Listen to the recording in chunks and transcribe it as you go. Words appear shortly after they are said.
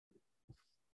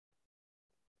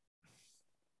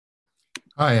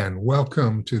Hi, and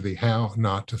welcome to the How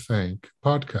Not to Think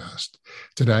podcast.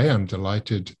 Today, I'm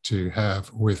delighted to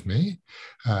have with me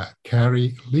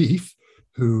Carrie Leaf,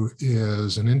 who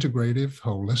is an integrative,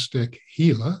 holistic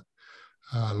healer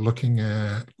looking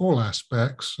at all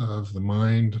aspects of the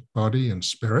mind, body, and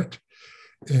spirit,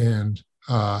 and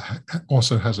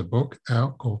also has a book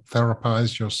out called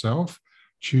Therapize Yourself,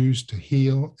 Choose to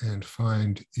Heal and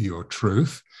Find Your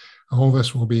Truth. All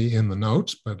this will be in the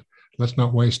notes, but let's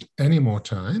not waste any more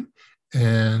time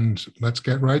and let's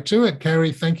get right to it.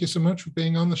 Carrie, thank you so much for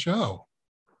being on the show.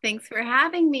 Thanks for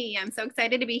having me. I'm so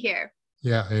excited to be here.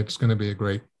 Yeah, it's going to be a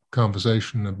great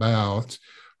conversation about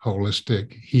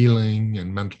holistic healing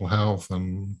and mental health,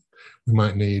 and we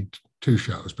might need two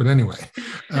shows. But anyway,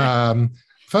 um,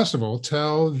 first of all,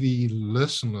 tell the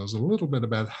listeners a little bit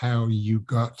about how you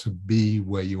got to be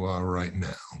where you are right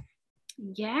now.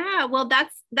 Yeah, well, that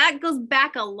goes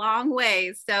back a long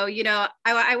way. So,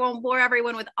 I won't bore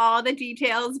everyone with all the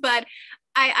details, but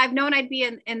I've known I'd be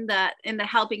in the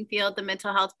helping field, the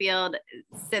mental health field,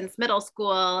 since middle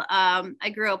school.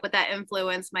 I grew up with that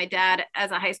influence. My dad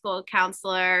as a high school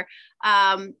counselor,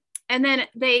 and then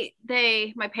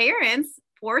my parents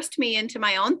forced me into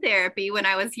my own therapy when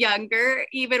I was younger,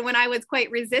 even when I was quite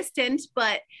resistant.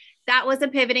 But that was a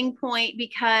pivoting point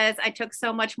because I took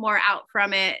so much more out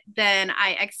from it than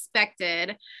I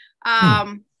expected. Hmm.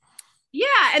 Um,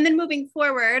 yeah, and then moving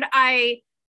forward, I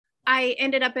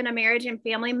ended up in a marriage and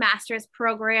family master's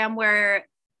program where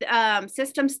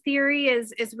systems theory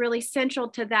is really central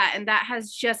to that, and that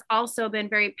has just also been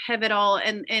very pivotal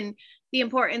in the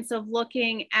importance of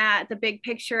looking at the big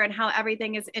picture and how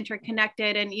everything is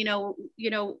interconnected, and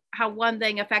how one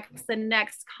thing affects the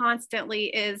next constantly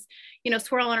is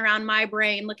swirling around my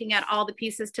brain, looking at all the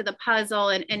pieces to the puzzle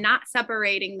and not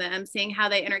separating them, seeing how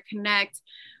they interconnect.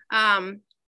 um,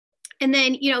 and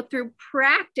then through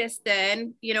practice,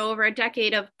 then over a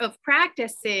decade of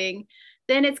practicing,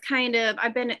 then it's kind of,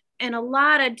 I've been in a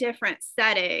lot of different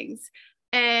settings,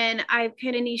 and I've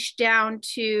kind of niched down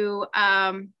to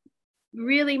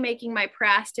really making my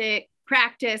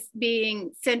practice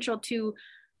being central to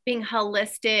being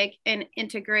holistic and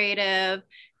integrative,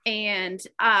 and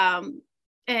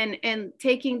and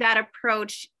taking that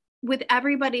approach with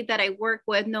everybody that I work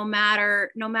with, no matter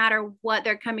what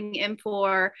they're coming in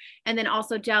for, and then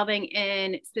also delving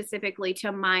in specifically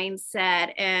to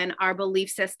mindset and our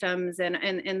belief systems, and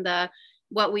the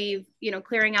what we've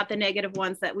clearing out the negative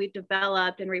ones that we've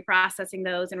developed and reprocessing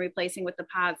those and replacing with the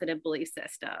positive belief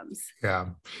systems. Yeah,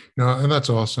 no, and that's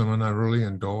awesome. And I really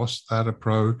endorse that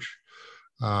approach.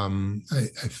 I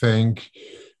think,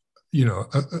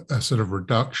 a sort of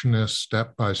reductionist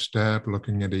step by step,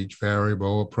 looking at each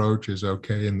variable approach is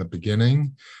okay in the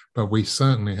beginning, but we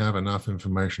certainly have enough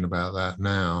information about that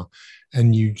now.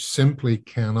 And you simply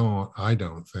cannot, I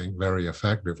don't think, very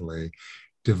effectively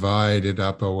divide it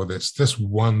up, oh, well, it's this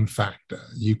one factor.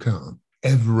 You can't.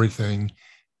 Everything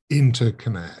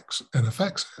interconnects and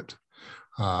affects it.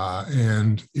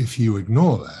 And if you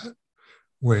ignore that,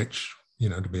 which,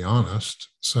 to be honest,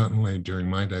 certainly during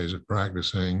my days of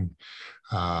practicing,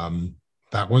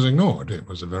 that was ignored. It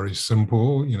was a very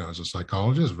simple, as a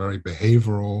psychologist, very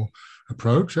behavioral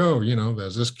approach. Oh,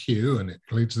 there's this cue and it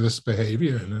leads to this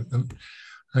behavior.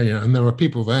 And there were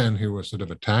people then who were sort of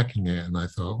attacking it. And I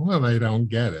thought, well, they don't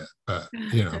get it. But,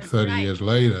 30 Right. years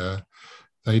later,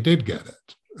 they did get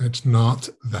it. It's not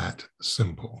that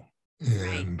simple.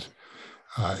 Right. And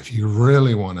if you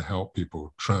really want to help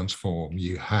people transform,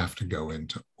 you have to go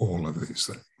into all of these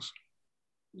things.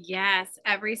 Yes,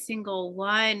 every single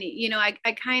one.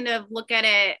 I kind of look at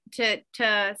it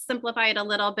to simplify it a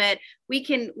little bit. We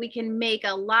can make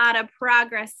a lot of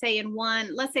progress, say in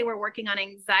one, let's say we're working on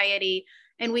anxiety,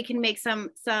 and we can make some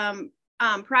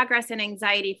progress in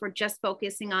anxiety for just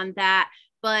focusing on that.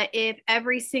 But if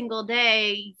every single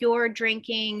day you're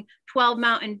drinking 12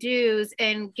 Mountain Dews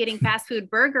and getting fast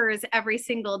food burgers every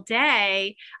single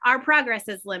day, our progress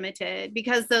is limited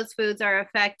because those foods are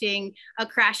affecting a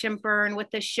crash and burn with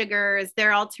the sugars.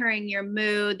 They're altering your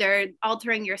mood, they're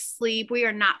altering your sleep. We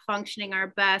are not functioning our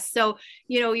best. So,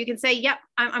 you can say, yep,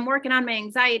 I'm working on my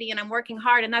anxiety and I'm working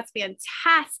hard, and that's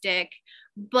fantastic.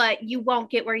 But you won't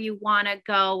get where you want to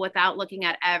go without looking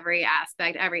at every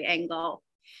aspect, every angle.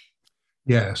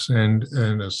 Yes, and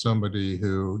as somebody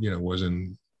who was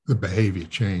in the behavior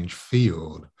change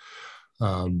field,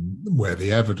 where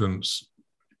the evidence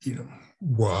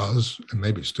was and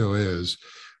maybe still is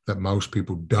that most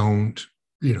people don't,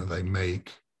 they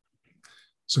make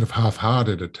sort of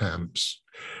half-hearted attempts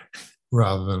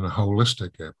rather than a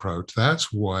holistic approach.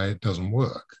 That's why it doesn't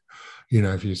work.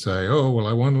 If you say, oh, well,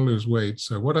 I want to lose weight,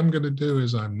 so what I'm going to do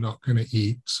is I'm not going to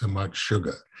eat so much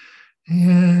sugar.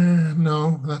 Yeah,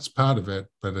 no, that's part of it,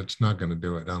 but it's not going to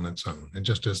do it on its own. It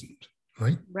just isn't,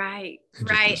 right? Right, It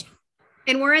just right. isn't.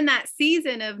 And we're in that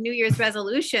season of New Year's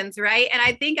resolutions, right? And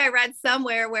I think I read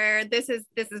somewhere where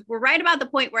we're right about the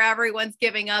point where everyone's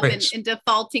giving up and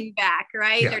defaulting back,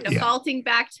 right? They're defaulting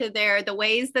back to the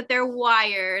ways that they're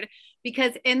wired,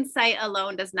 because insight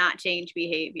alone does not change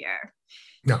behavior.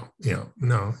 No.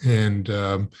 And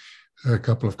a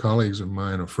couple of colleagues of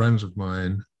mine or friends of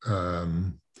mine,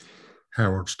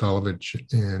 Harold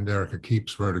Stolovich and Erica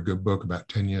Keeps, wrote a good book about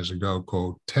 10 years ago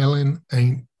called Telling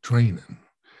Ain't Training.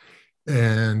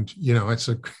 And, it's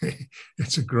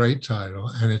a great title,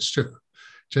 and it's true.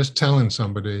 Just telling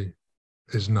somebody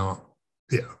is not,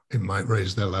 it might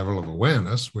raise their level of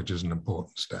awareness, which is an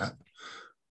important step.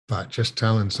 But just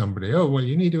telling somebody, oh, well,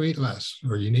 you need to eat less,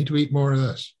 or you need to eat more of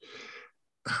this,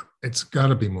 it's got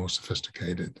to be more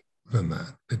sophisticated than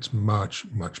that. It's much,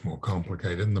 much more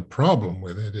complicated. And the problem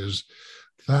with it is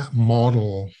that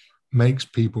model makes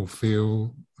people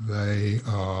feel they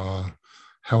are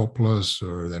helpless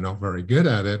or they're not very good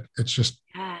at it. It's just,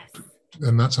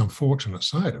 and that's an unfortunate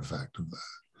side effect of that.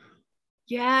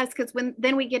 Yes, because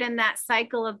then we get in that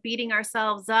cycle of beating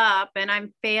ourselves up and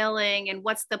I'm failing and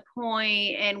what's the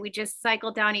point? And we just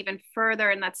cycle down even further.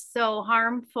 And that's so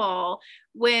harmful,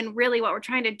 when really what we're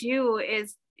trying to do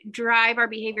is drive our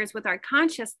behaviors with our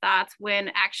conscious thoughts,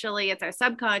 when actually it's our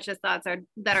subconscious thoughts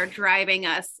that are driving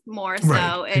us more so.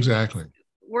 Right, exactly.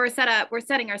 We're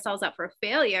setting ourselves up for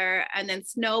failure and then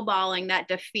snowballing that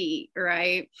defeat,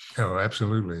 right? Oh,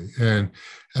 absolutely. And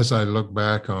as I look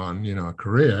back on, a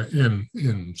career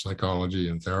in psychology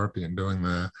and therapy and doing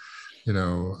that,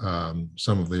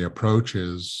 some of the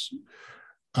approaches,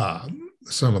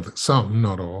 some,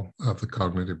 not all, of the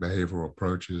cognitive behavioral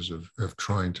approaches of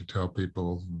trying to tell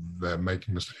people they're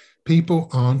making mistakes. People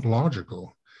aren't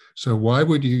logical. So why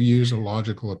would you use a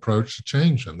logical approach to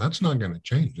change them? That's not going to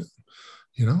change them.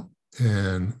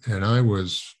 And I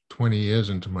was 20 years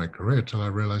into my career till I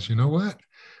realized, you know what?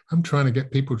 I'm trying to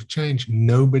get people to change.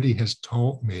 Nobody has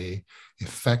taught me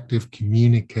effective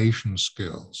communication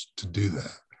skills to do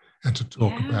that and to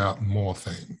talk about more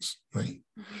things, right?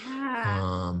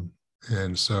 Yeah.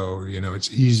 And so,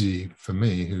 it's easy for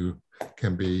me, who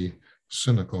can be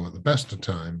cynical at the best of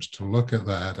times, to look at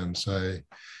that and say,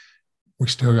 we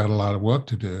still got a lot of work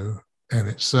to do, and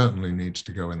it certainly needs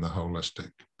to go in the holistic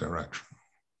direction.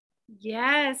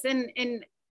 Yes. And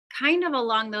kind of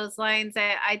along those lines,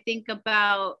 I think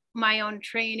about my own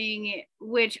training,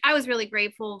 which I was really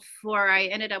grateful for. I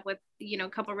ended up with, a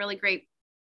couple of really great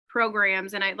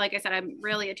programs. And like I said, I'm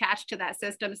really attached to that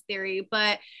systems theory,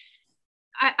 but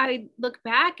I look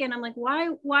back and I'm like,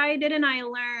 why didn't I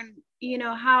learn,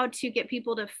 how to get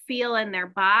people to feel in their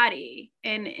body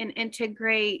and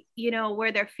integrate,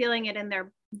 where they're feeling it in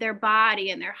their body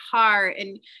and their heart,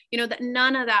 and that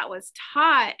none of that was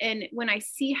taught. And when I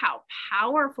see how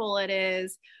powerful it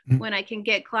is, when I can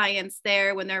get clients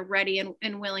there when they're ready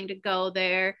and willing to go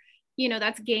there,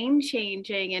 that's game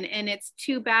changing. And it's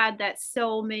too bad that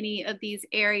so many of these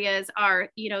areas are,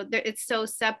 it's so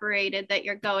separated that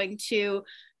you're going to,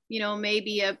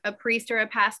 maybe a priest or a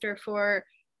pastor for,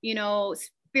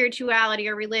 spirituality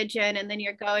or religion, and then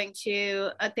you're going to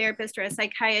a therapist or a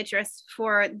psychiatrist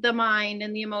for the mind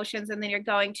and the emotions, and then you're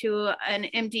going to an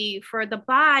MD for the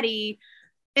body.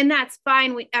 And that's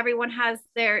fine. Everyone has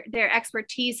their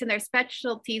expertise and their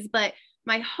specialties, but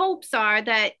my hopes are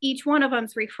that each one of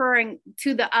them's referring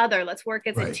to the other. Let's work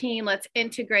as a team. Let's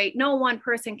integrate. No one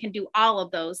person can do all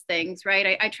of those things,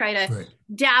 right? I try to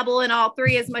dabble in all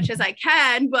three as much as I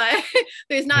can, but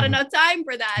there's not enough time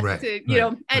for that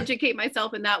to, educate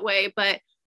myself in that way. But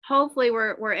hopefully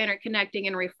we're interconnecting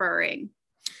and referring.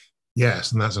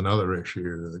 Yes, and that's another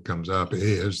issue that comes up,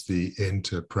 is the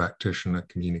inter-practitioner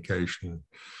communication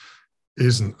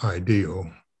isn't ideal.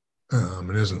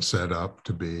 It isn't set up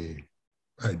to be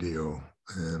ideal,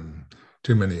 and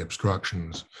too many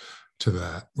obstructions to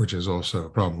that, which is also a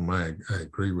problem. I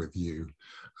agree with you.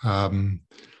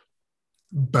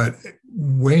 But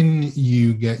when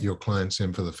you get your clients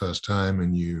in for the first time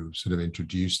and you sort of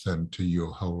introduce them to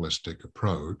your holistic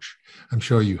approach, I'm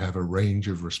sure you have a range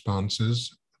of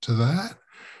responses to that.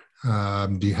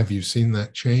 Have you seen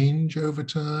that change over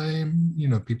time?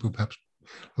 People perhaps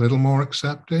a little more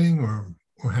accepting, or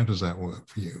how does that work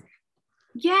for you?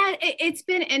 Yeah, it's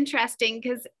been interesting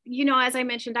because, as I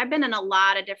mentioned, I've been in a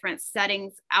lot of different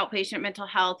settings: outpatient mental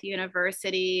health,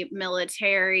 university,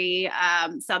 military,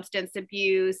 substance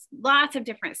abuse, lots of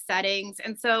different settings.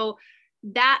 And so,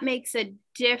 that makes a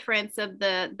difference of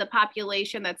the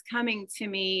population that's coming to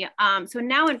me. So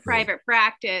now in private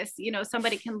practice, you know,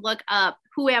 somebody can look up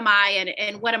who am I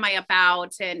and what am I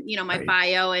about, and, you know, my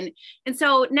bio. And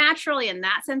so naturally in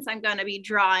that sense, I'm going to be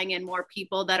drawing in more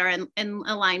people that are in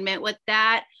alignment with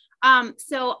that.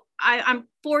 So I'm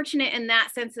fortunate in that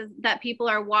sense, is that people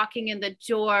are walking in the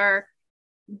door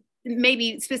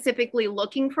maybe specifically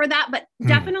looking for that, but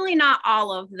definitely not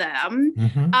all of them.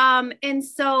 And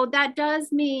so that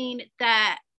does mean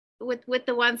that with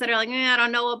the ones that are like, I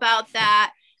don't know about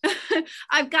that.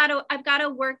 I've got to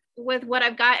work with what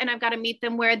I've got, and I've got to meet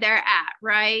them where they're at.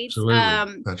 Right.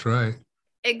 Absolutely. That's right.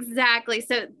 Exactly.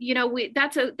 So, you know,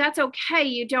 that's okay.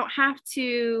 You don't have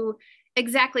to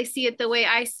exactly see it the way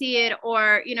I see it,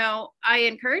 or, you know, I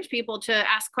encourage people to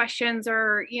ask questions,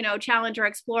 or, you know, challenge or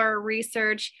explore or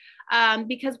research,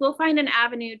 because we'll find an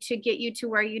avenue to get you to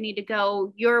where you need to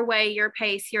go, your way, your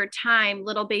pace, your time,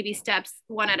 little baby steps,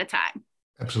 one at a time.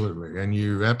 Absolutely. And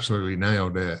you absolutely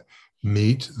nailed it.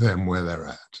 Meet them where they're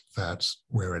at. That's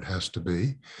where it has to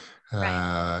be.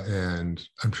 Right. And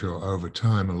I'm sure over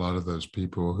time, a lot of those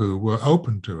people who were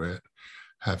open to it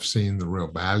have seen the real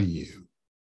value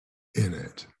in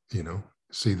it, you know,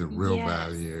 see the real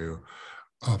value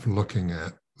of looking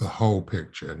at the whole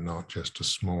picture, not just a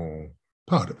small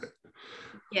part of it.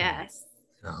 Yes.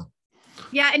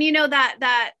 Yeah. And you know,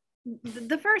 that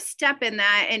the first step in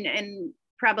that, and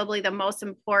probably the most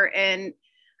important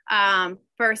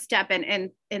first step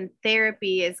in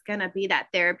therapy, is going to be that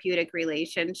therapeutic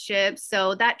relationship.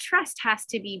 So that trust has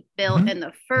to be built in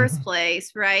the first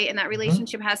place, right? And that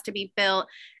relationship has to be built,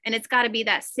 and it's got to be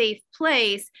that safe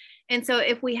place. And so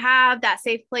if we have that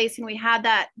safe place and we have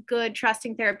that good,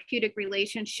 trusting, therapeutic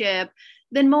relationship,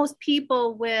 then most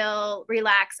people will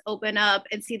relax, open up,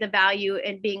 and see the value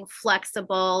in being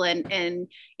flexible. And,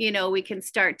 you know, we can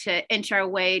start to inch our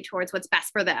way towards what's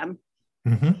best for them.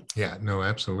 Yeah, no,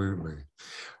 absolutely.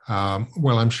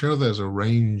 Well, I'm sure there's a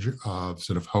range of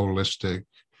sort of holistic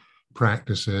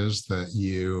practices that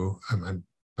you,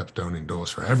 I don't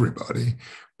endorse for everybody,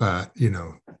 but, you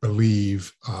know,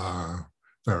 believe are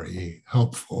very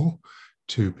helpful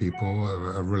to people,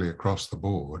 really across the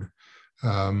board.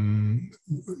 Can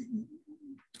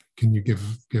you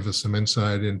give us some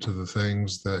insight into the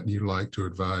things that you like to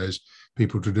advise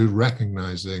people to do,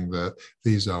 recognizing that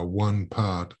these are one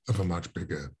part of a much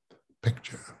bigger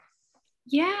picture?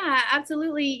 Yeah,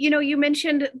 absolutely. You know, you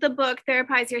mentioned the book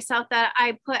Therapize Yourself that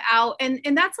I put out, and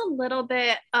that's a little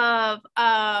bit of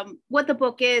what the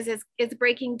book is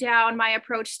breaking down my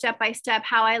approach step by step,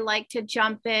 how I like to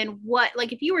jump in, what,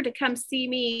 like, if you were to come see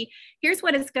me, here's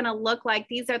what it's going to look like.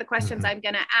 These are the questions I'm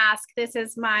going to ask. This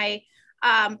is my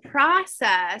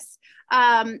process.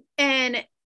 And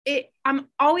I'm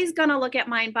always going to look at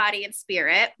mind, body, and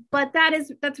spirit, but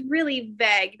that's really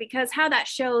vague, because how that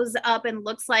shows up and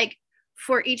looks like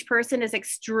for each person is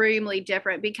extremely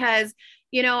different. Because,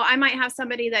 you know, I might have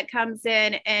somebody that comes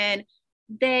in and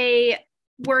they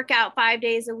work out 5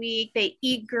 days a week, they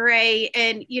eat great,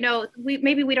 and, you know,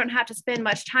 maybe we don't have to spend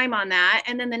much time on that.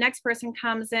 And then the next person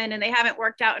comes in and they haven't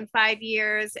worked out in 5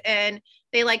 years and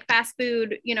they like fast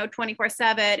food, you know,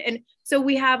 24/7. And so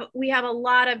we have a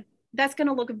lot of, that's going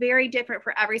to look very different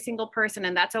for every single person.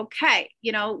 And that's okay.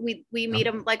 You know, we meet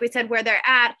them, like we said, where they're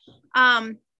at.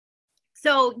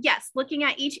 So yes, looking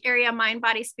at each area, mind,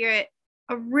 body, spirit,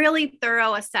 a really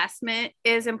thorough assessment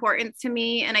is important to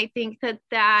me. And I think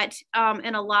that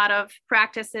in a lot of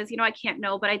practices, you know, I can't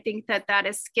know, but I think that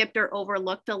is skipped or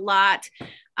overlooked a lot.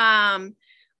 I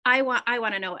want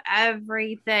to know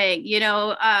everything, you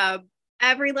know,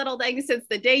 every little thing since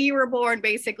the day you were born,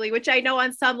 basically, which I know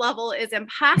on some level is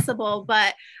impossible,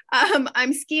 but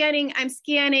I'm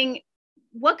scanning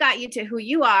what got you to who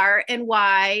you are and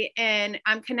why. And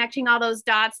I'm connecting all those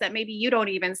dots that maybe you don't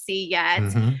even see yet.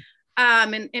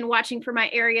 And watching for my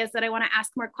areas that I want to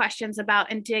ask more questions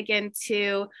about and dig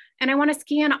into. And I want to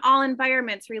scan all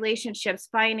environments, relationships,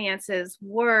 finances,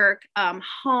 work,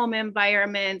 home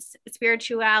environments,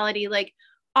 spirituality, like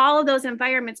all of those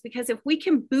environments, because if we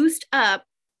can boost up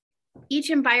each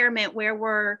environment where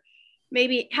we're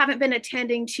maybe haven't been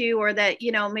attending to, or that,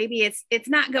 you know, maybe it's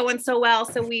not going so well,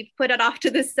 so we've put it off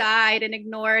to the side and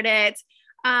ignored it.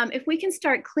 If we can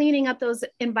start cleaning up those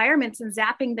environments and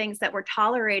zapping things that we're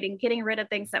tolerating, getting rid of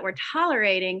things that we're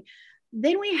tolerating,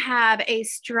 then we have a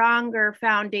stronger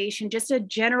foundation, just a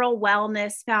general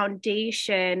wellness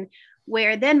foundation,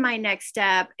 where then my next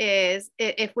step is,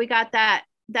 if we got that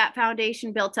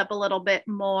foundation built up a little bit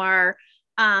more,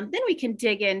 then we can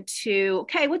dig into,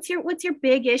 okay, what's your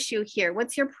big issue here?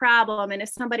 What's your problem? And if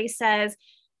somebody says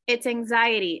it's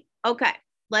anxiety, okay,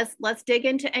 let's dig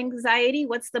into anxiety.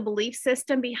 What's the belief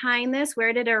system behind this?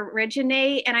 Where did it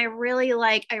originate? And I really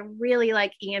like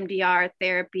EMDR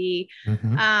therapy.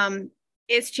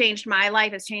 It's changed my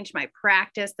life. It's changed my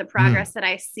practice, the progress that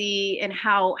I see, and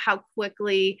how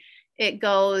quickly it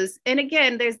goes. And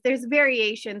again, there's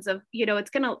variations of,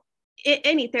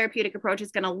 any therapeutic approach is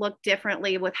going to look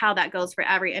differently with how that goes for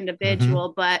every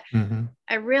individual. But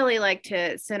I really like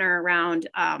to center around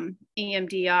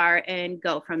EMDR and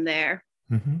go from there.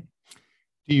 Do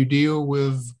you deal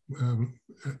with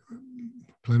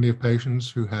plenty of patients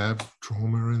who have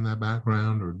trauma in their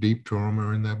background or deep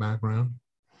trauma in their background?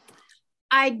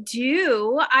 I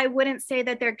do. I wouldn't say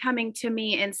that they're coming to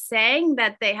me and saying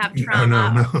that they have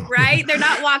trauma, no. Right? They're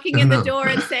not walking in the door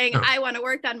and saying, I want to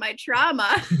work on my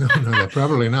trauma. No, they're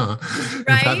probably not.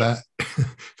 Right? In fact,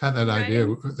 that idea,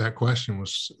 that question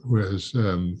was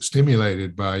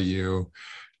stimulated by you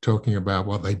talking about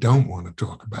what they don't want to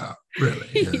talk about,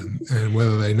 really. and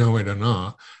whether they know it or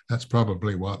not, that's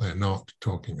probably what they're not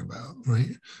talking about,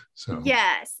 right? So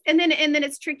yes. And then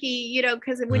it's tricky,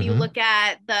 because when you look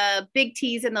at the big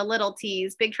T's and the little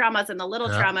T's, big traumas and the little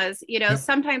traumas,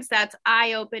 sometimes that's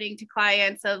eye-opening to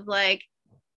clients of like,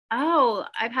 oh,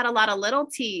 I've had a lot of little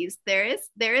T's. There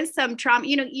is some trauma.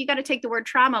 You got to take the word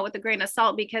trauma with a grain of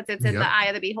salt because it's in the eye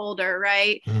of the beholder,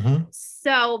 right?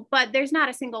 So, but there's not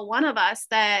a single one of us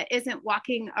that isn't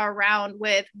walking around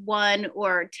with 1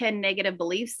 or 10 negative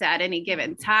beliefs at any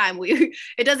given time.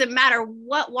 It doesn't matter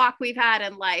what walk we've had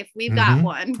in life, we've got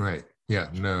one. Right. Yeah.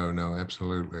 No,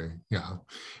 absolutely. Yeah.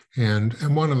 And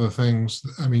one of the things,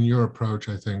 your approach,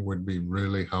 I think, would be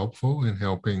really helpful in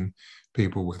helping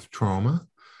people with trauma.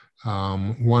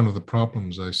 One of the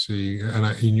problems I see,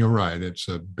 and you're right, it's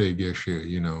a big issue,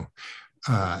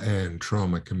 and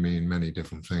trauma can mean many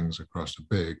different things across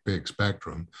a big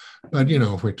spectrum. But,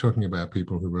 if we're talking about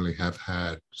people who really have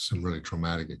had some really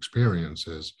traumatic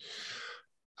experiences,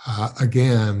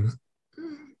 again,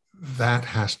 that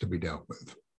has to be dealt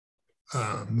with.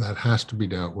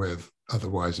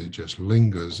 Otherwise, it just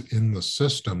lingers in the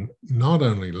system, not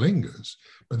only lingers,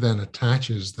 but then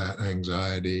attaches that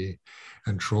anxiety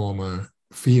and trauma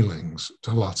feelings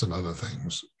to lots of other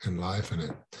things in life, and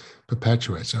it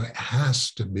perpetuates. So it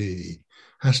has to be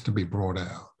brought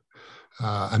out.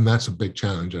 And that's a big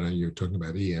challenge. I know you're talking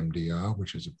about EMDR,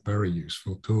 which is a very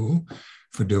useful tool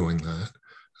for doing that.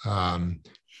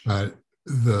 But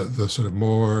the sort of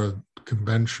more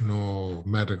conventional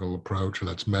medical approach,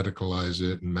 let's medicalize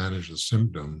it and manage the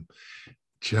symptom,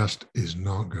 just is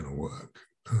not going to work.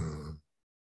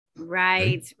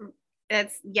 Right.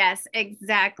 Yes,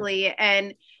 exactly.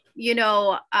 And,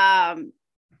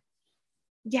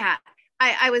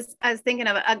 I was thinking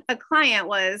of a client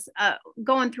was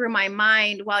going through my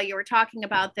mind while you were talking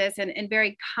about this, and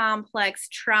very complex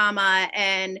trauma.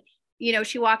 And,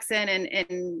 she walks in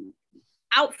and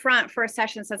out front for a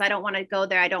session says, I don't want to go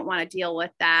there. I don't want to deal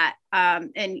with that.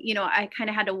 And, I kind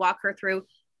of had to walk her through,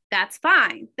 that's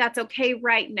fine. That's okay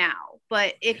right now.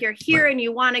 But if you're here and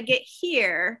you want to get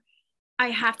here, I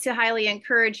have to highly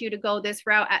encourage you to go this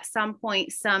route at some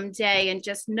point someday, and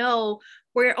just know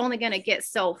we're only going to get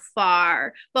so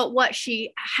far. But what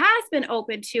she has been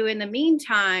open to in the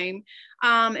meantime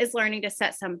is learning to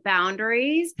set some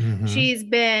boundaries. She's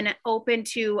been open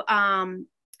to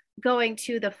going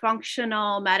to the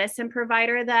functional medicine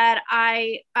provider that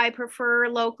I prefer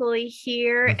locally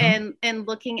here, and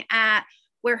looking at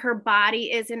where her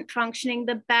body isn't functioning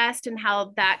the best and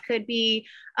how that could be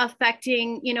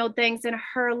affecting, things in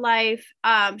her life.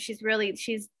 She's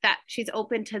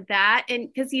open to that.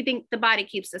 And because you think the body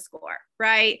keeps the score,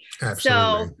 right?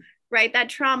 Absolutely. So, right, that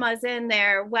trauma is in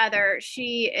there, whether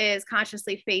she is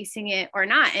consciously facing it or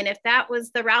not. And if that was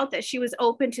the route that she was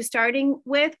open to starting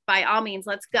with, by all means,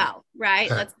 let's go, right?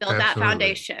 Let's build that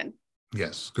foundation.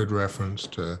 Yes, good reference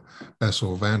to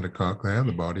Bessel van der Kolk there.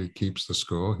 The Body Keeps the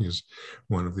Score. He's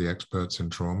one of the experts in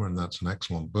trauma, and that's an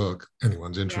excellent book.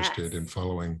 Anyone's interested in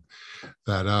following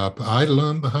that up. I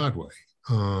learned the hard way.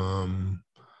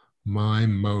 My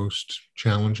most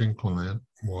challenging client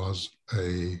was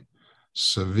a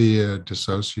severe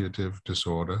dissociative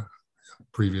disorder,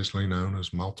 previously known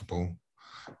as multiple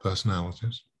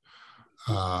personalities.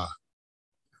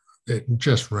 It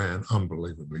just ran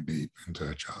unbelievably deep into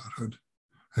her childhood,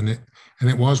 and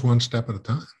it was one step at a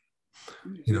time.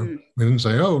 We didn't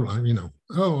say,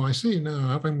 I see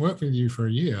now, I've been working with you for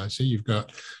a year, I see you've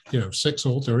got 6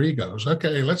 alter egos,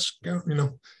 okay, let's go.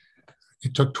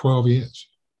 It took 12 years.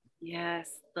 Yes,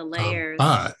 the layers.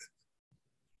 But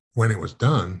when it was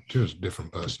done, she was a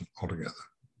different person altogether,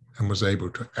 and was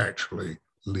able to actually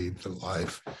lead the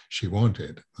life she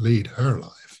wanted, lead her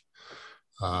life.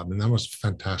 And that was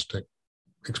fantastic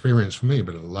experience for me,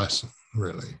 but a lesson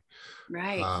really.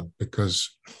 Right.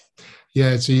 Because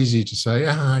yeah, it's easy to say,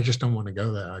 I just don't want to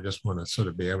go there. I just want to sort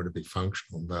of be able to be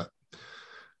functional. But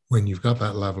when you've got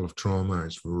that level of trauma,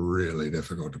 it's really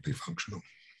difficult to be functional.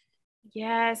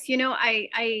 Yes.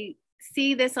 I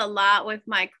see this a lot with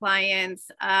my clients,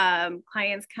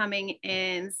 clients coming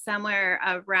in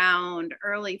somewhere around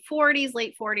early 40s,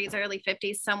 late 40s, early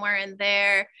 50s, somewhere in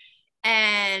there,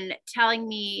 and telling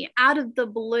me out of the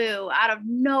blue, out of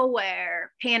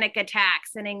nowhere, panic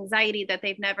attacks and anxiety that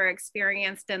they've never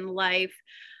experienced in life.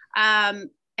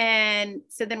 And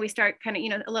so then we start kind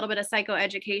of, a little bit of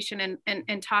psychoeducation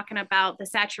and talking about the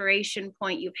saturation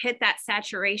point. You've hit that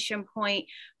saturation point.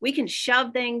 We can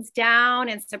shove things down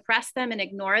and suppress them and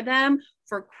ignore them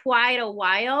for quite a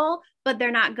while, but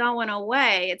they're not going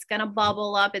away. It's going to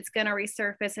bubble up, it's going to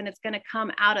resurface, and it's going to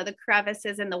come out of the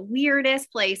crevices in the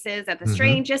weirdest places at the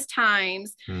strangest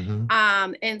times.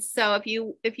 And so if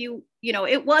you,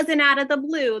 it wasn't out of the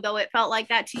blue, though it felt like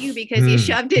that to you because you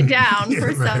shoved it down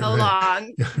for so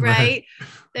long, right?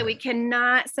 That we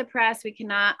cannot suppress, we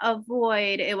cannot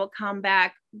avoid. It will come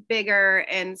back bigger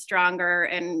and stronger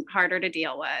and harder to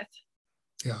deal with.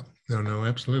 Yeah, no,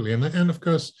 absolutely. And of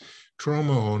course,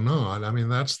 trauma or not, I mean,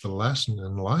 that's the lesson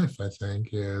in life, I think,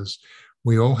 is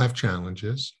we all have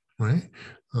challenges, right?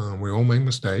 We all make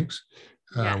mistakes.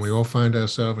 Yes. We all find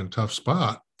ourselves in a tough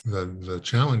spot. The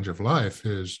challenge of life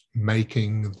is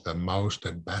making the most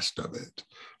and best of it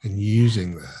and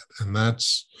using that. And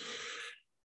that's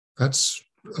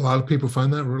a lot of people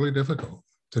find that really difficult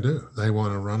to do. They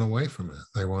want to run away from it.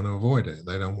 They want to avoid it.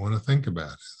 They don't want to think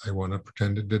about it. They want to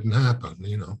pretend it didn't happen,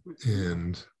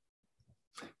 and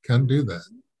can't do that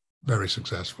very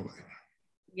successfully.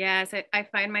 Yes, I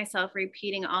find myself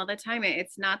repeating all the time.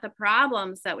 It's not the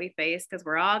problems that we face, because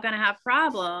we're all going to have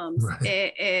problems. Right.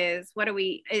 It is,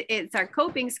 it's our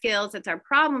coping skills, it's our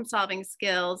problem solving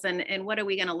skills, and what are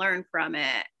we going to learn from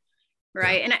it?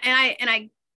 Right. Yeah. And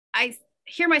I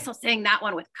hear myself saying that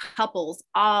one with couples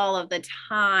all of the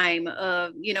time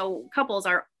of, couples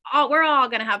we're all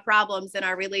going to have problems in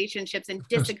our relationships and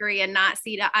disagree and not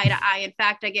see eye to eye. In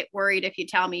fact, I get worried if you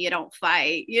tell me you don't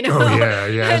fight, Oh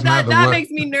yeah. that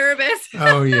makes me nervous.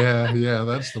 Oh yeah.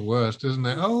 That's the worst, isn't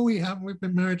it? Oh, we've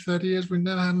been married 30 years. We've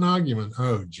never had an argument.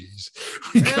 Oh geez.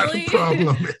 We got a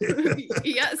problem.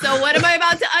 Yeah. So what am I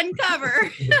about to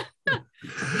uncover?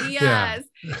 Yes.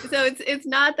 Yeah. So it's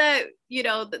not that,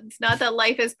 it's not that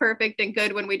life is perfect and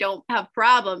good when we don't have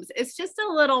problems. It's just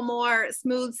a little more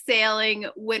smooth sailing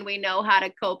when we know how to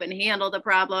cope and handle the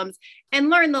problems and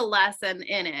learn the lesson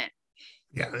in it.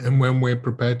 Yeah. And when we're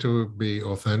prepared to be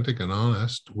authentic and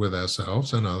honest with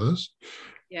ourselves and others,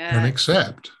 and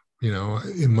accept,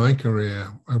 in my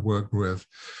career, I worked with,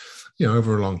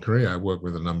 over a long career, I worked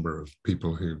with a number of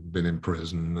people who've been in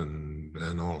prison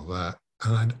and all of that.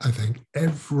 And I think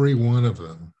every one of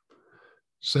them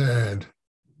said,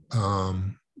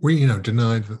 we,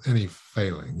 denied any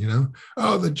failing,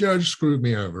 oh, the judge screwed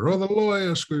me over, or the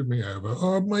lawyer screwed me over,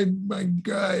 or my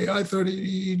guy, I thought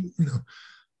he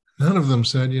none of them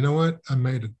said, you know what, I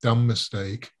made a dumb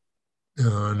mistake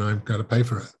and I've got to pay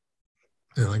for it.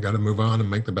 And I got to move on and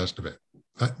make the best of it.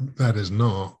 That is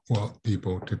not what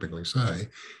people typically say,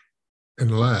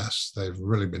 unless they've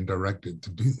really been directed to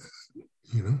do that.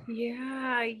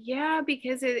 Yeah,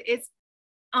 because it's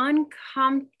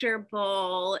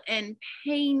uncomfortable and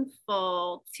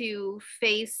painful to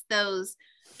face those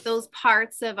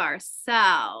parts of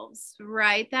ourselves,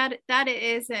 right? That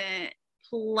isn't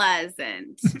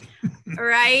pleasant.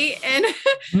 Right. And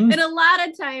a lot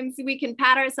of times we can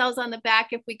pat ourselves on the back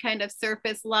if we kind of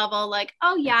surface level, like,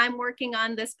 oh yeah, I'm working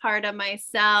on this part of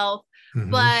myself.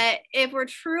 But if we're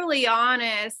truly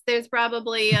honest, there's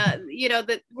probably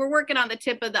that we're working on the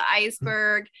tip of the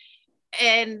iceberg,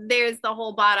 and there's the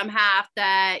whole bottom half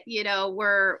that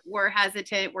we're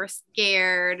hesitant, we're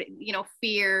scared,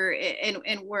 fear,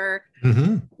 and we're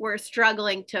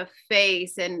struggling to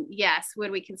face. And yes,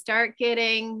 when we can start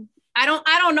getting, I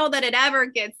don't know that it ever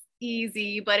gets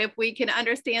easy, but if we can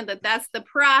understand that that's the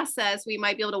process, we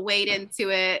might be able to wade into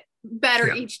it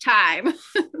better each time.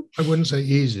 I wouldn't say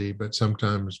easy, but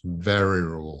sometimes very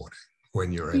rewarding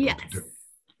when you're able to do it.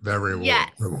 Very rewarding. Yeah.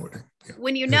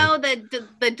 When that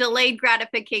the delayed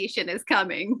gratification is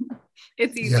coming,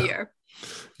 it's easier.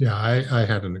 Yeah, I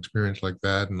had an experience like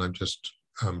that, and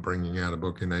I'm bringing out a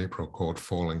book in April called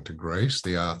Falling to Grace,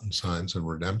 The Art and Science of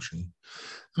Redemption,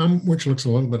 which looks a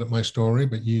little bit at my story,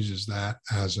 but uses that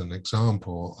as an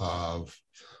example of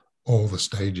all the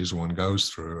stages one goes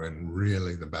through and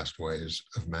really the best ways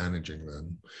of managing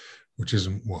them, which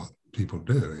isn't what people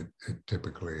do. It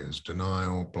typically is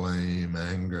denial, blame,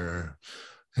 anger,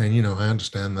 And, you know, I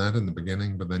understand that in the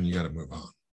beginning, but then you got to move on.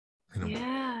 You know,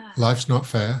 Yeah. life's not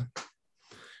fair.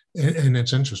 And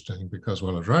it's interesting because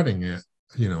while I was writing it,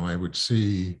 you know, I would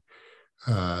see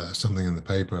something in the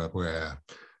paper where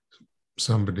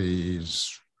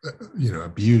somebody's, you know,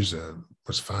 abuser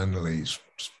was finally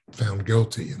found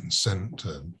guilty and sent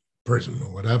to prison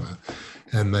or whatever.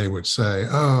 And they would say,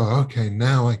 oh, okay,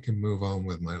 now I can move on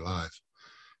with my life.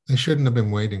 They shouldn't have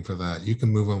been waiting for that. You can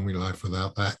move on with life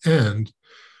without that. And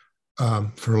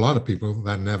for a lot of people,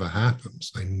 that never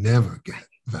happens. They never get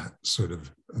that sort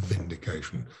of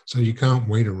vindication. So you can't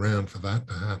wait around for that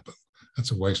to happen.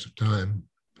 That's a waste of time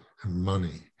and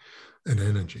money and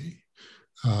energy.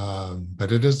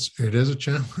 But it is a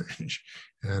challenge,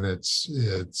 and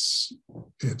it's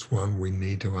one we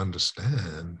need to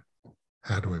understand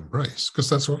how to embrace, because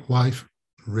that's what life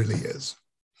really is,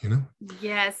 you know?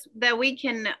 Yes, that we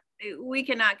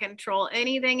cannot control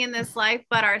anything in this life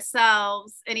but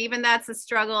ourselves, and even that's a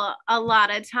struggle a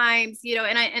lot of times, you know.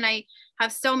 And I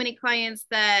have so many clients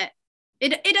that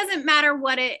it doesn't matter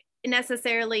what it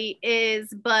necessarily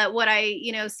is, but what I,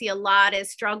 you know, see a lot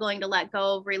is struggling to let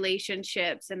go of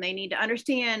relationships, and they need to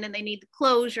understand, and they need the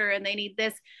closure, and they need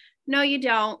this. No, you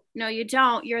don't. No, you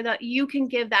don't. You can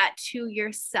give that to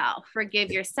yourself.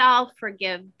 Forgive yourself,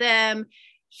 forgive them,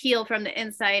 heal from the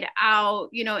inside out,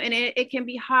 you know. And it can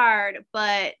be hard,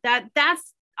 but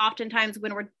that's oftentimes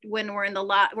when we're in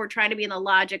we're trying to be in the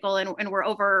logical, and we're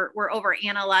over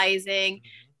analyzing.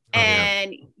 Oh, yeah.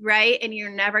 And right, and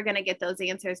you're never going to get those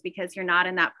answers because you're not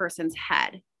in that person's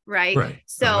head, right? Right.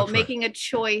 So That's making right. a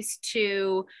choice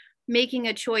to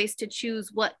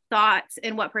choose what thoughts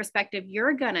and what perspective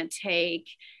you're going to take,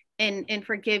 and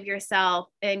forgive yourself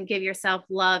and give yourself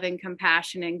love and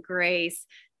compassion and grace,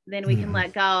 then we can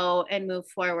let go and move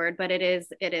forward. But it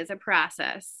is a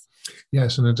process.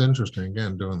 Yes, and it's interesting,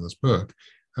 again, doing this book.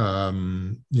 You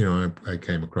know, I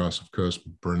came across, of course,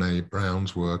 Brene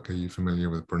Brown's work. Are you familiar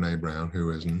with Brene Brown?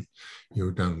 Who isn't?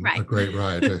 You've done Right. a great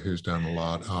writer who's done a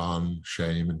lot on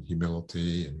shame and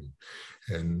humility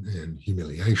and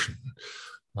humiliation.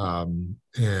 And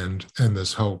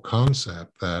this whole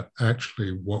concept that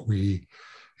actually what we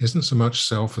isn't so much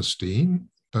self-esteem,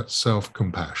 but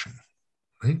self-compassion,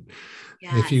 right?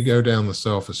 Yes. If you go down the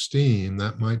self-esteem,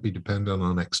 that might be dependent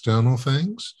on external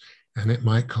things, and it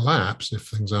might collapse if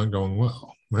things aren't going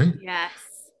well, right? Yes.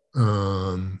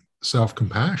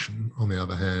 Self-compassion, on the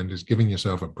other hand, is giving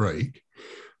yourself a break,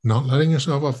 not letting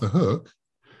yourself off the hook,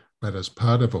 but as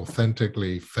part of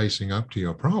authentically facing up to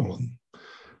your problem,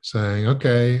 saying,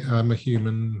 okay, I'm a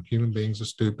human beings are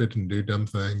stupid and do dumb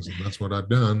things, and that's what I've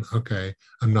done. Okay,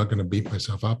 I'm not going to beat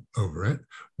myself up over it.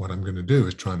 What I'm going to do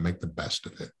is try and make the best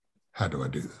of it. How do I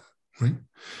do that? Right.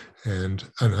 And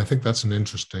I think that's an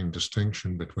interesting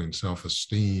distinction between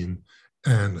self-esteem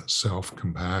and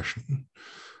self-compassion,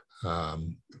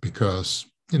 because,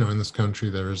 you know, in this country,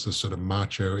 there is this sort of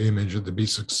macho image that to be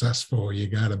successful, you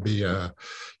got to be a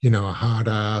hard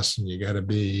ass, and you got to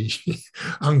be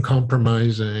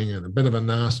uncompromising and a bit of a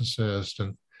narcissist.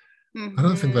 And I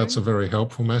don't think that's a very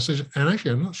helpful message. And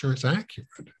actually, I'm not sure it's accurate.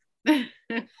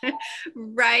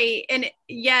 Right. And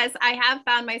yes, I have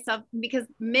found myself, because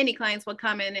many clients will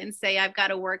come in and say, I've got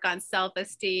to work on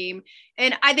self-esteem.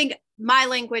 And I think my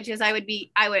language is I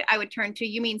would turn to,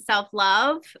 you mean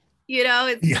self-love? You know,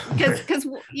 it's because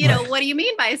you know, what do you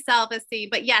mean by self-esteem?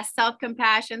 But yes,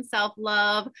 self-compassion,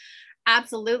 self-love,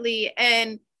 absolutely.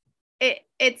 And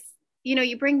it's, you know,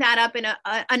 you bring that up in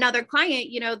another client,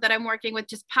 you know, that I'm working with,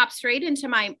 just pops straight into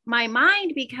my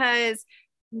mind, because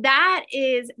that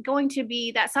is going to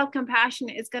be, that self-compassion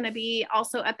is going to be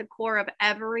also at the core of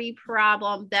every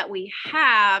problem that we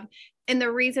have. And the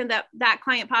reason that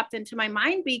client popped into my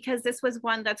mind, because this was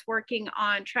one that's working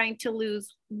on trying to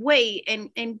lose weight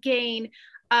and gain,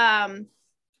 in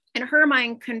her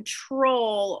mind,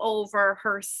 control over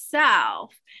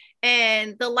herself.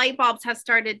 And the light bulbs have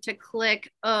started to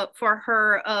click for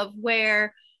her of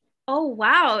where, oh,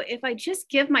 wow, if I just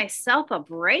give myself a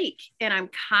break and I'm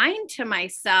kind to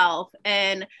myself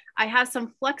and I have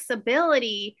some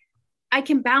flexibility, I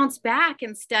can bounce back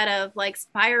instead of like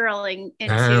spiraling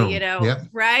into, down. you know, Yep.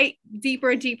 right,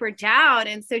 deeper and deeper down.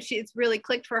 And so it's really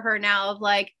clicked for her now of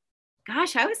like,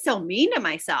 gosh, I was so mean to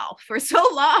myself for so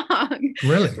long.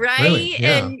 Really? Right. Really?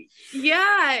 Yeah. And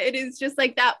yeah, it is just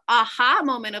like that aha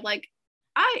moment of like,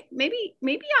 maybe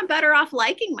I'm better off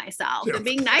liking myself and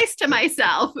being nice to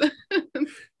myself.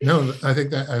 No, I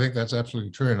think that's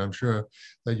absolutely true. And I'm sure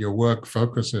that your work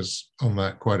focuses on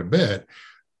that quite a bit.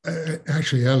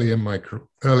 Actually, early in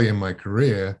my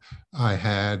career, I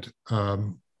had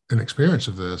an experience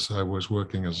of this. I was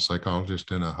working as a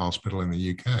psychologist in a hospital in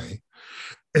the UK.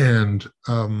 And,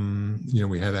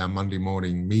 we had our Monday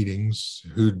morning meetings,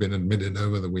 who'd been admitted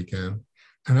over the weekend.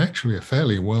 And actually, a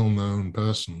fairly well-known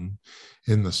person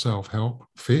in the self-help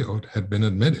field had been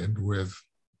admitted with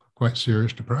quite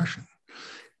serious depression.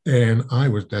 And I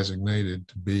was designated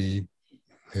to be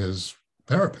his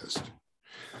therapist.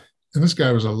 And this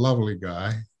guy was a lovely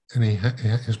guy. And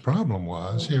his problem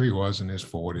was, here he was in his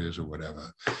 40s or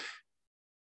whatever.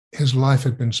 His life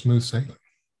had been smooth sailing.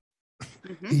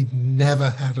 Mm-hmm. He'd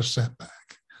never had a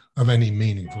setback of any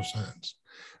meaningful sense.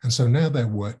 And so now there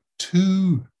were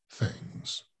two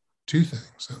things that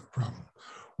were the problem.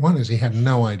 One is he had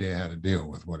no idea how to deal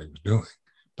with what he was doing.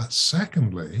 But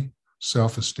secondly,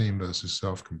 self-esteem versus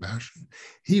self-compassion.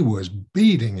 He was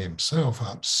beating himself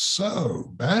up so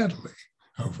badly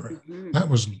over it. Mm-hmm. That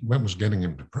was getting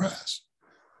him depressed.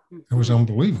 Mm-hmm. It was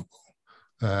unbelievable.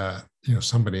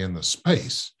 Somebody in the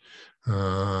space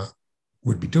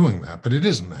would be doing that, but it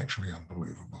isn't actually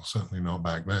unbelievable. Certainly not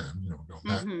back then. Going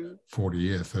back 40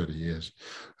 years, 30 years.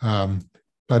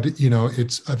 But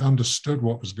I've understood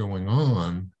what was going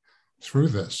on through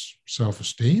this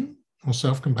self-esteem or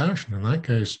self-compassion. In that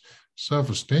case,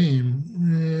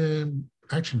 self-esteem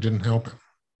actually didn't help him.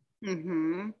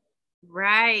 Mm-hmm.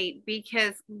 Right,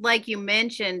 because like you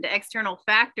mentioned, external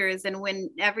factors, and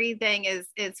when everything is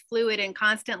fluid and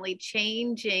constantly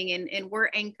changing, and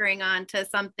we're anchoring on to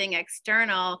something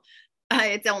external,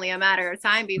 it's only a matter of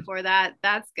time before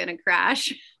that's going to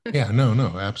crash. Yeah,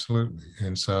 no, absolutely.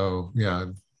 And so, yeah,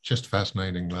 just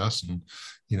fascinating lesson,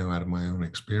 out of my own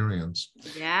experience.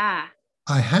 Yeah.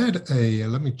 I had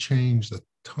let me change the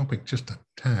topic just a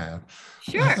tad.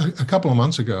 Sure. A couple of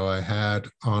months ago, I had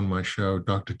on my show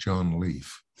Dr. John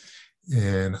Leaf,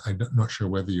 and I'm not sure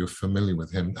whether you're familiar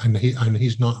with him. And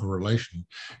he's not a relation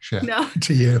to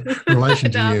you.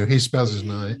 To you, he spells his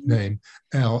name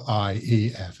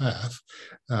Lieff.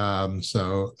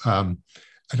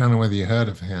 I don't know whether you heard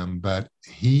of him, but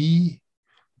he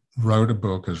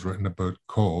has written a book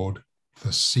called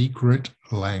The Secret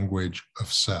Language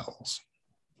of Cells.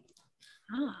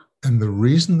 Oh. And the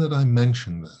reason that I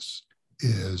mention this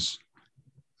is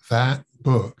that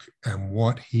book and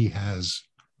what he has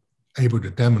able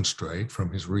to demonstrate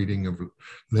from his reading of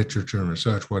literature and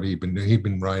research, what he'd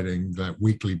been writing that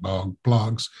weekly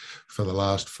blogs for the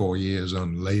last 4 years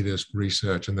on latest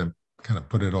research, and then kind of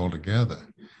put it all together.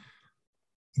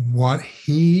 What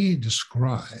he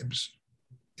describes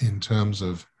in terms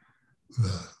of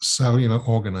the cellular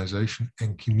organization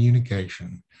and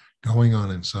communication going on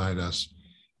inside us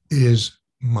is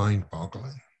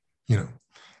mind-boggling.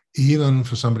 Even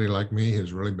for somebody like me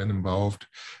who's really been involved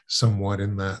somewhat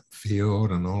in that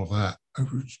field and all that, I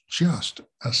was just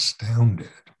astounded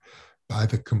by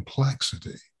the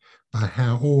complexity, by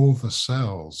how all the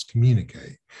cells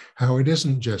communicate, how it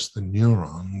isn't just the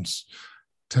neurons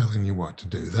telling you what to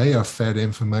do. They are fed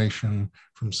information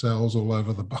from cells all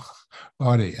over the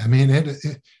body. I mean,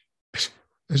 it's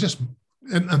just,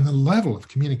 and the level of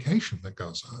communication that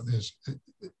goes on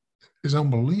is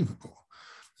unbelievable.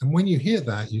 And when you hear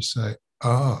that, you say,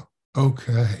 oh,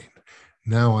 okay,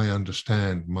 now I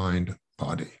understand mind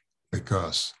body,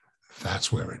 because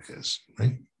that's where it is,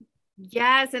 right?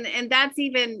 Yes. And that's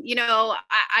even,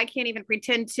 I can't even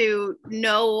pretend to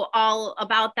know all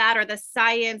about that or the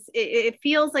science. It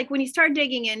feels like when you start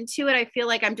digging into it, I feel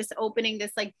like I'm just opening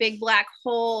this like big black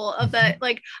hole of the,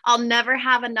 like, I'll never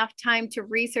have enough time to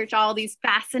research all these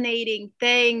fascinating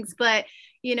things. But,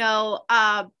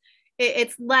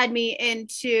 it's led me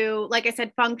into, like I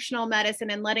said, functional medicine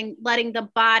and letting the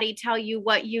body tell you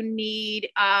what you need,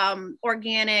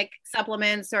 organic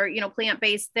supplements or,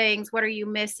 plant-based things. What are you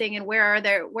missing, and where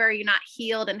are you not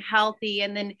healed and healthy?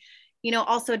 And then,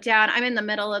 also I'm in the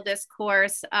middle of this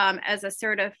course as a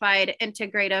certified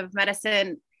integrative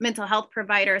medicine mental health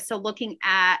provider. So looking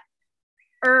at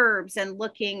herbs and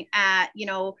looking at,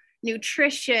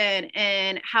 nutrition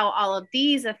and how all of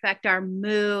these affect our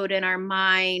mood and our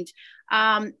mind.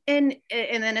 And then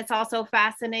it's also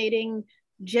fascinating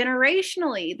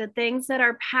generationally, the things that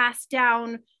are passed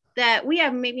down that we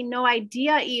have maybe no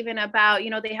idea even about.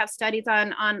 They have studies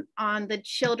on the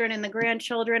children and the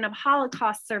grandchildren of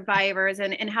Holocaust survivors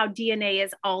and how DNA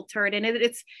is altered. And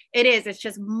it's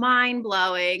just mind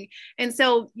blowing. And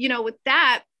so, with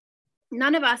that,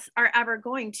 none of us are ever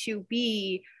going to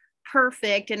be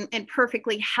perfect and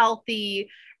perfectly healthy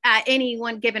at any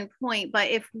one given point. But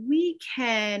if we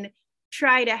can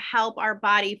try to help our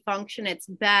body function its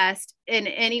best in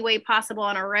any way possible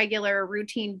on a regular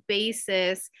routine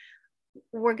basis,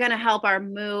 we're going to help our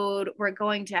mood. We're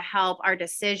going to help our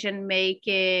decision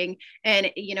making.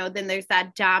 And, then there's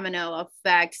that domino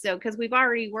effect. So, because we're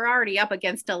already up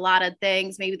against a lot of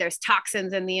things. Maybe there's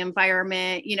toxins in the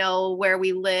environment, where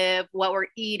we live, what we're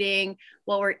eating,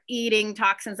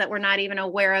 toxins that we're not even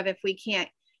aware of if we can't,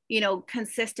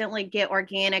 consistently get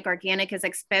organic. Organic is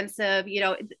expensive,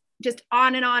 just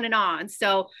on and on and on.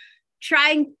 So,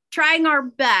 trying our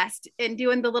best and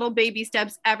doing the little baby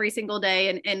steps every single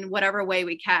day in whatever way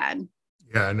we can.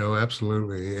 Yeah, no,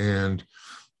 absolutely. And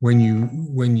when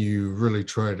you really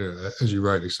try to, as you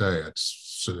rightly say,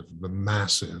 it's sort of a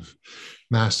massive,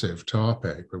 massive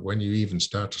topic, but when you even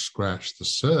start to scratch the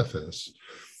surface,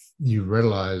 you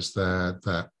realize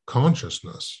that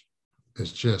consciousness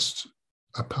is just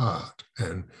a part,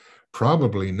 and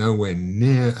probably nowhere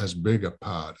near as big a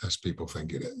part as people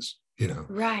think it is.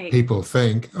 Right. People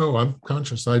think, oh, I'm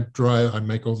conscious. I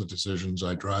make all the decisions.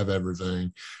 I drive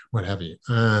everything, what have you.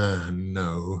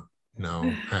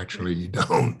 No, actually you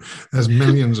don't. There's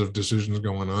millions of decisions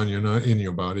going on. You're not in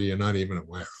your body. You're not even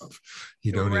aware of.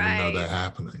 You don't even know they're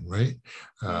happening. Right.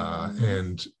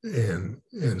 And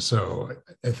so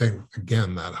I think,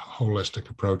 again, that holistic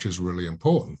approach is really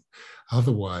important.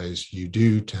 Otherwise, you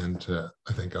do tend to,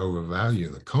 I think, overvalue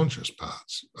the conscious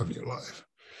parts of your life.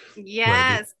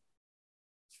 Yes.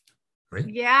 Right?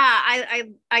 Yeah,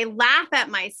 I laugh at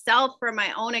myself from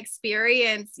my own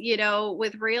experience,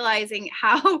 with realizing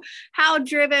how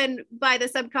driven by the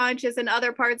subconscious and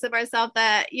other parts of ourselves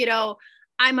that,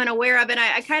 I'm unaware of. And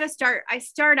I kind of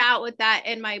start out with that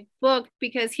in my book,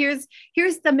 because here's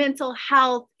the mental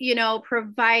health,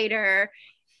 provider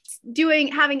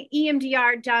having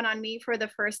EMDR done on me for the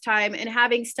first time and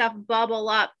having stuff bubble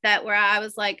up that where I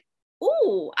was like,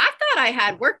 ooh, I thought I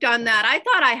had worked on that. I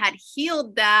thought I had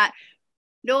healed that.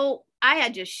 No, I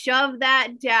had to shove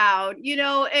that down,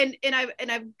 and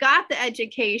I've got the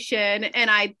education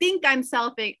and I think I'm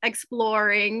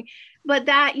self-exploring, but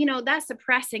that, that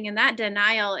suppressing and that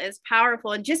denial is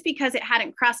powerful. And just because it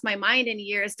hadn't crossed my mind in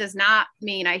years does not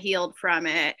mean I healed from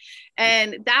it.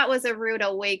 And that was a rude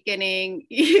awakening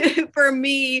for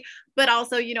me, but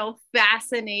also,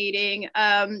 fascinating.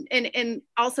 And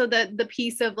also the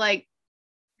piece of like,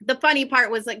 the funny part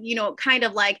was like, kind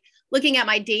of like looking at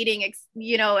my dating,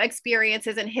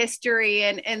 experiences and history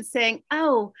and saying,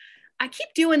 oh, I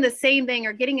keep doing the same thing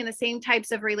or getting in the same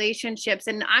types of relationships.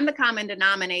 And I'm the common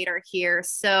denominator here.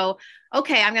 So,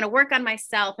 okay, I'm going to work on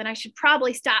myself and I should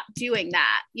probably stop doing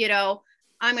that.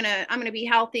 I'm going to be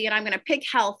healthy and I'm going to pick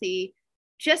healthy.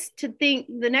 Just to think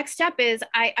the next step is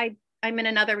I'm in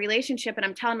another relationship and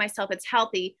I'm telling myself it's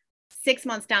healthy. 6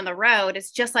 months down the road,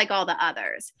 it's just like all the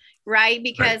others, right?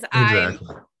 Because right.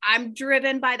 Exactly. I'm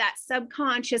driven by that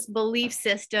subconscious belief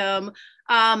system.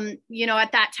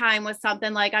 At that time was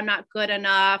something like I'm not good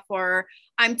enough or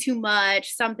I'm too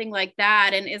much, something like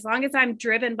that. And as long as I'm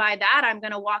driven by that, I'm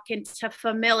going to walk into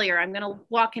familiar. I'm going to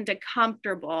walk into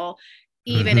comfortable,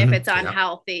 even if it's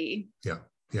unhealthy.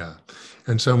 Yeah.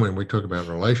 And so when we talk about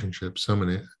relationships,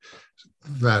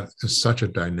 that is such a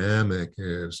dynamic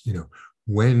is,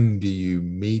 when do you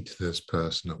meet this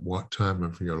person? At what time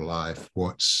of your life?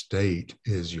 What state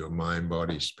is your mind,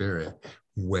 body, spirit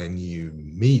when you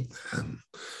meet them?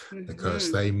 Mm-hmm.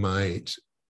 Because they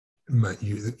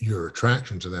your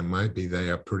attraction to them might be they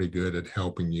are pretty good at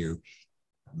helping you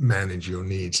manage your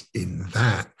needs in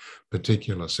that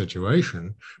particular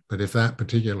situation. But if that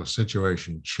particular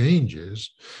situation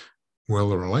changes, will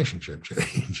the relationship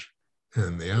change?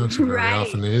 And the answer very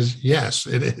often is yes,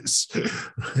 it is.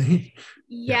 Right?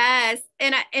 Yes.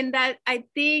 And that I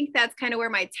think that's kind of where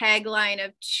my tagline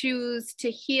of choose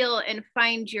to heal and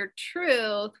find your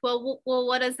truth. Well,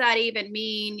 what does that even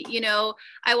mean?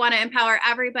 I want to empower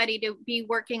everybody to be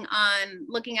working on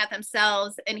looking at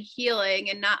themselves and healing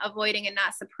and not avoiding and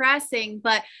not suppressing.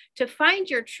 But to find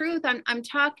your truth, I'm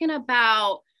talking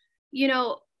about,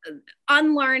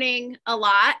 unlearning a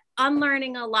lot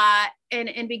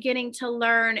and beginning to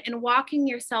learn and walking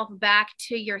yourself back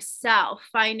to yourself,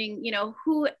 finding,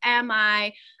 who am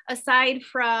I aside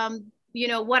from,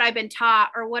 what I've been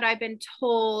taught or what I've been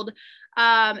told,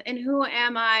 and who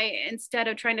am I instead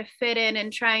of trying to fit in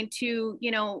and trying to,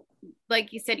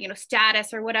 like you said,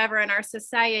 status or whatever in our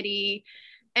society.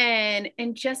 And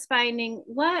just finding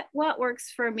what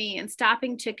works for me and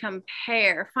stopping to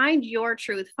compare, find your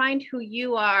truth, find who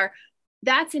you are.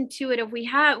 That's intuitive. We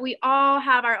all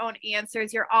have our own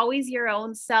answers. You're always your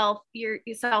own self, your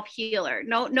self healer.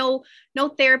 No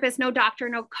therapist, no doctor,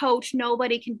 no coach.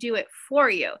 Nobody can do it for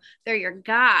you. They're your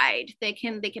guide. They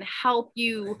can help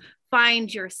you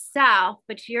find yourself,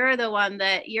 but you're the one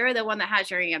that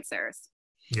has your answers.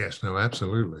 Yes, no,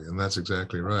 absolutely. And that's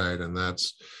exactly right. And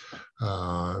that's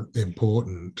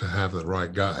important to have the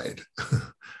right guide, like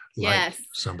Yes.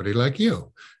 somebody like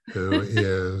you, who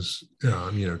is,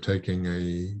 taking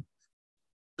a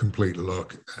complete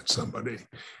look at somebody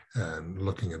and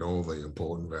looking at all the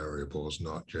important variables,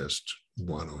 not just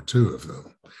one or two of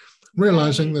them.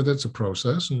 Realizing Right. that it's a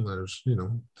process and there's,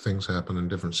 things happen in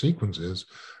different sequences,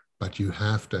 but you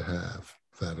have to have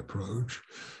that approach.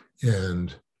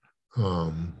 And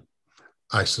um,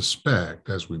 I suspect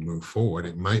as we move forward,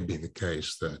 it might be the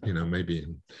case that, maybe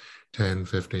in 10,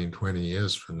 15, 20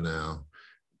 years from now,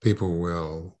 people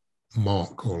will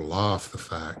mock or laugh the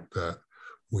fact that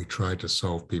we try to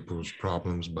solve people's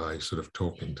problems by sort of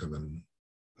talking to them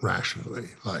rationally,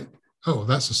 like, oh,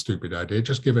 that's a stupid idea,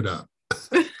 just give it up.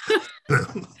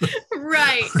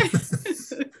 Right.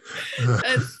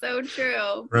 That's so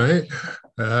true. Right?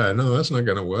 No, that's not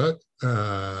going to work.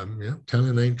 Yeah,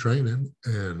 telling ain't training,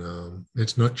 and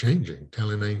it's not changing.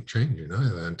 Telling ain't changing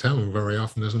either, and telling very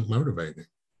often isn't motivating.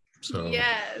 So,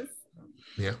 Yes.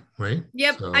 yeah, right.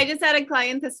 Yep. I So, just had a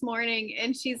client this morning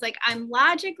and she's like, I'm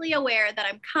logically aware that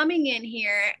I'm coming in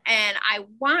here and I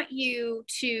want you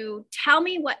to tell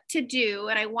me what to do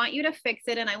and I want you to fix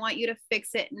it and I want you to fix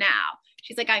it now.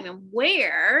 She's like, I'm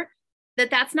aware that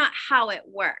that's not how it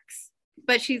works.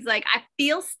 But she's like, I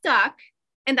feel stuck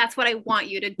and that's what I want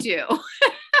you to do.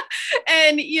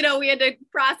 And, we had to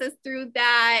process through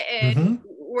that. And mm-hmm.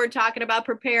 we're talking about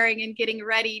preparing and getting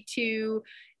ready to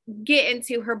get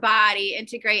into her body,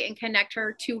 integrate and connect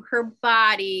her to her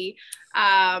body.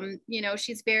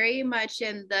 She's very much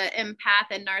in the empath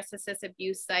and narcissist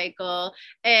abuse cycle.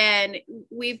 And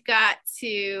we've got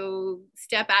to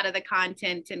step out of the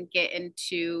content and get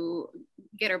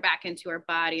her back into her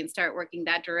body and start working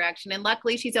that direction. And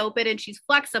luckily she's open and she's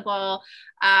flexible.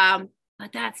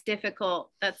 But that's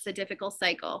difficult. That's a difficult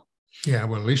cycle. Yeah,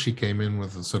 well, at least she came in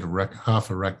with a sort of half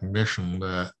a recognition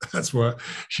that that's what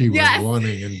she was Yes.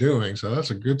 wanting and doing. So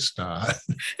that's a good start.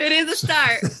 It is a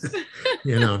start.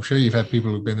 I'm sure you've had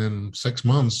people who've been in 6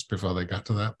 months before they got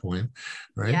to that point,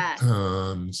 right? Yes.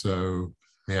 So,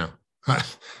 yeah.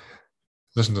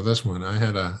 Listen to this one. I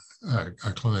had a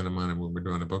client of mine, and we were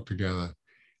doing a book together.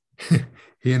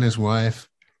 He and his wife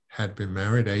had been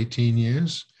married 18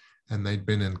 years, and they'd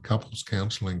been in couples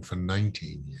counseling for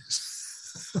 19 years.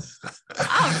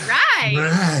 All right.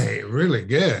 Right. Really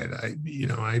good.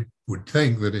 I would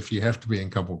think that if you have to be in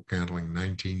couple counseling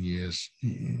 19 years,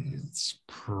 it's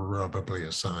probably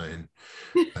a sign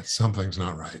that something's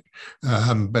not right.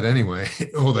 But anyway,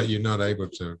 or that you're not able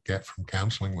to get from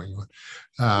counseling what you want.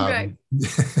 Right.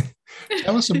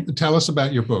 Tell us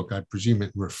about your book. I presume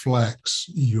it reflects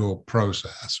your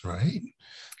process, right?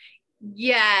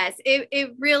 Yes,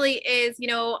 it really is,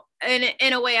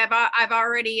 in a way I've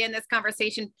already in this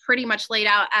conversation pretty much laid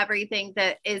out everything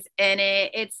that is in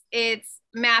it. It's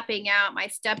mapping out my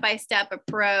step-by-step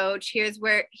approach. It's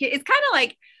kind of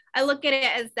like I look at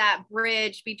it as that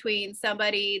bridge between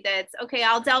somebody that's okay,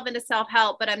 I'll delve into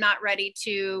self-help, but I'm not ready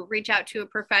to reach out to a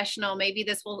professional. Maybe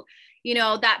this will,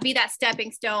 that be that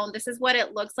stepping stone. This is what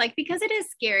it looks like, because it is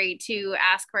scary to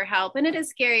ask for help and it is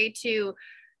scary to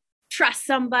trust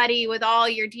somebody with all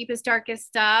your deepest, darkest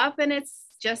stuff. And it's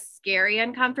just scary,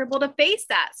 uncomfortable to face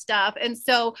that stuff. And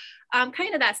so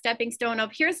kind of that stepping stone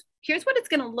of here's what it's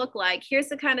going to look like. Here's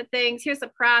the kind of things, here's the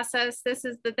process. This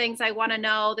is the things I want to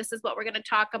know. This is what we're going to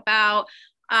talk about.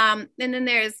 And then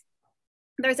there's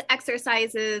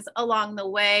exercises along the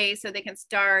way so they can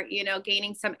start,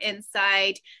 gaining some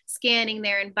insight, scanning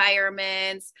their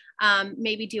environments,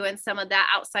 maybe doing some of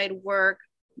that outside work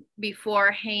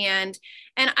beforehand.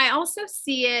 And I also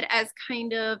see it as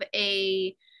kind of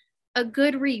a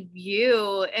good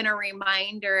review and a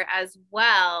reminder as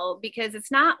well, because it's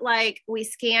not like we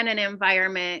scan an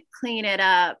environment, clean it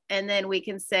up, and then we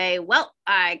can say, well,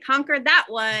 I conquered that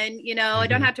one. I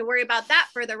don't have to worry about that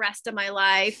for the rest of my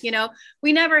life.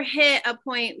 We never hit a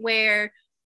point where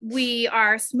we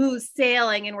are smooth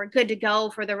sailing and we're good to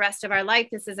go for the rest of our life.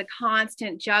 This is a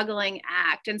constant juggling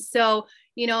act. And so,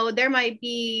 there might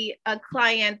be a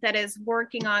client that is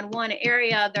working on one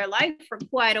area of their life for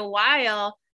quite a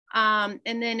while. And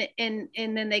then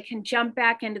they can jump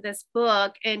back into this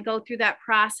book and go through that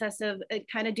process of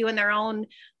kind of doing their own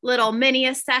little mini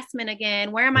assessment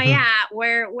again. Where am I at?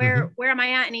 Where am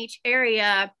I at in each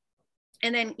area?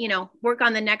 And then, work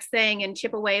on the next thing and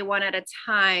chip away one at a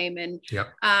time and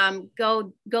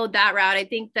go that route. I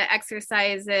think the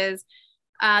exercises,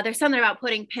 there's something about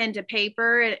putting pen to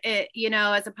paper,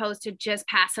 as opposed to just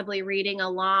passively reading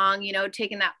along,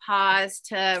 taking that pause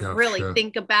to really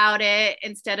think about it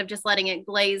instead of just letting it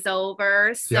glaze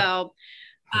over. So,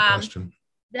 question.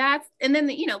 that's, and then,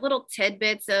 little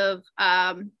tidbits of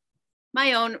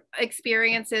my own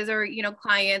experiences or,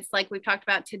 clients like we've talked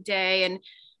about today. And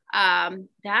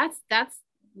that's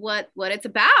what it's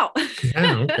about.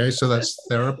 Yeah. Okay. So that's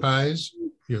Therapize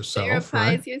Yourself,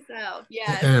 right? Therapize yourself.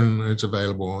 Yes. And it's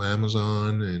available on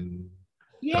Amazon and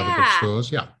other Yeah. bookstores.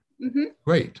 Yeah. Mm-hmm.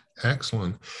 Great.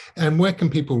 Excellent. And where can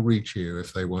people reach you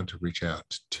if they want to reach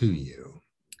out to you?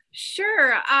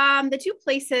 Sure. The two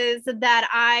places that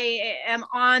I am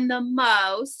on the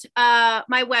most,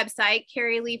 my website,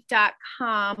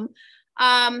 carrieleaf.com.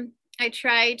 I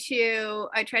try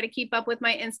to keep up with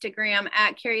my Instagram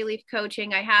at Carrie Leaf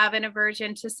Coaching. I have an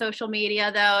aversion to social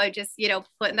media though. I just,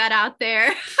 putting that out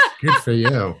there. Good for you.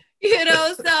 So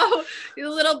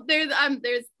there's a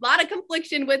lot of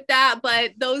confliction with that,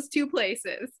 but those two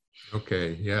places.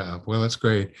 Okay, yeah. Well, that's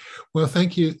great. Well,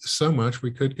 thank you so much.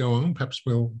 We could go on. Perhaps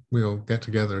we'll get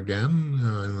together again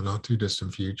in the not too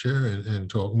distant future and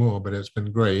talk more. But it's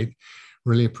been great.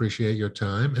 Really appreciate your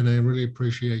time, and I really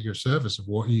appreciate your service of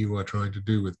what you are trying to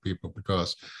do with people,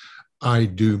 because I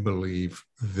do believe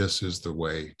this is the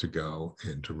way to go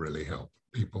and to really help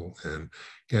people and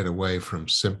get away from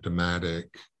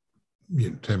symptomatic,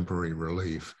 temporary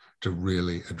relief to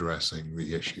really addressing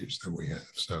the issues that we have.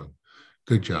 So.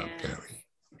 Good job, Yes. Carrie.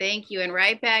 Thank you. And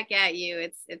right back at you.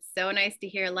 It's so nice to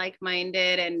hear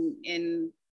like-minded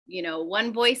and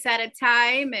one voice at a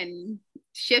time and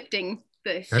shifting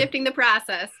the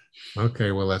process.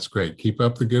 Okay, well, that's great. Keep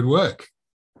up the good work.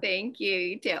 Thank you.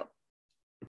 You too.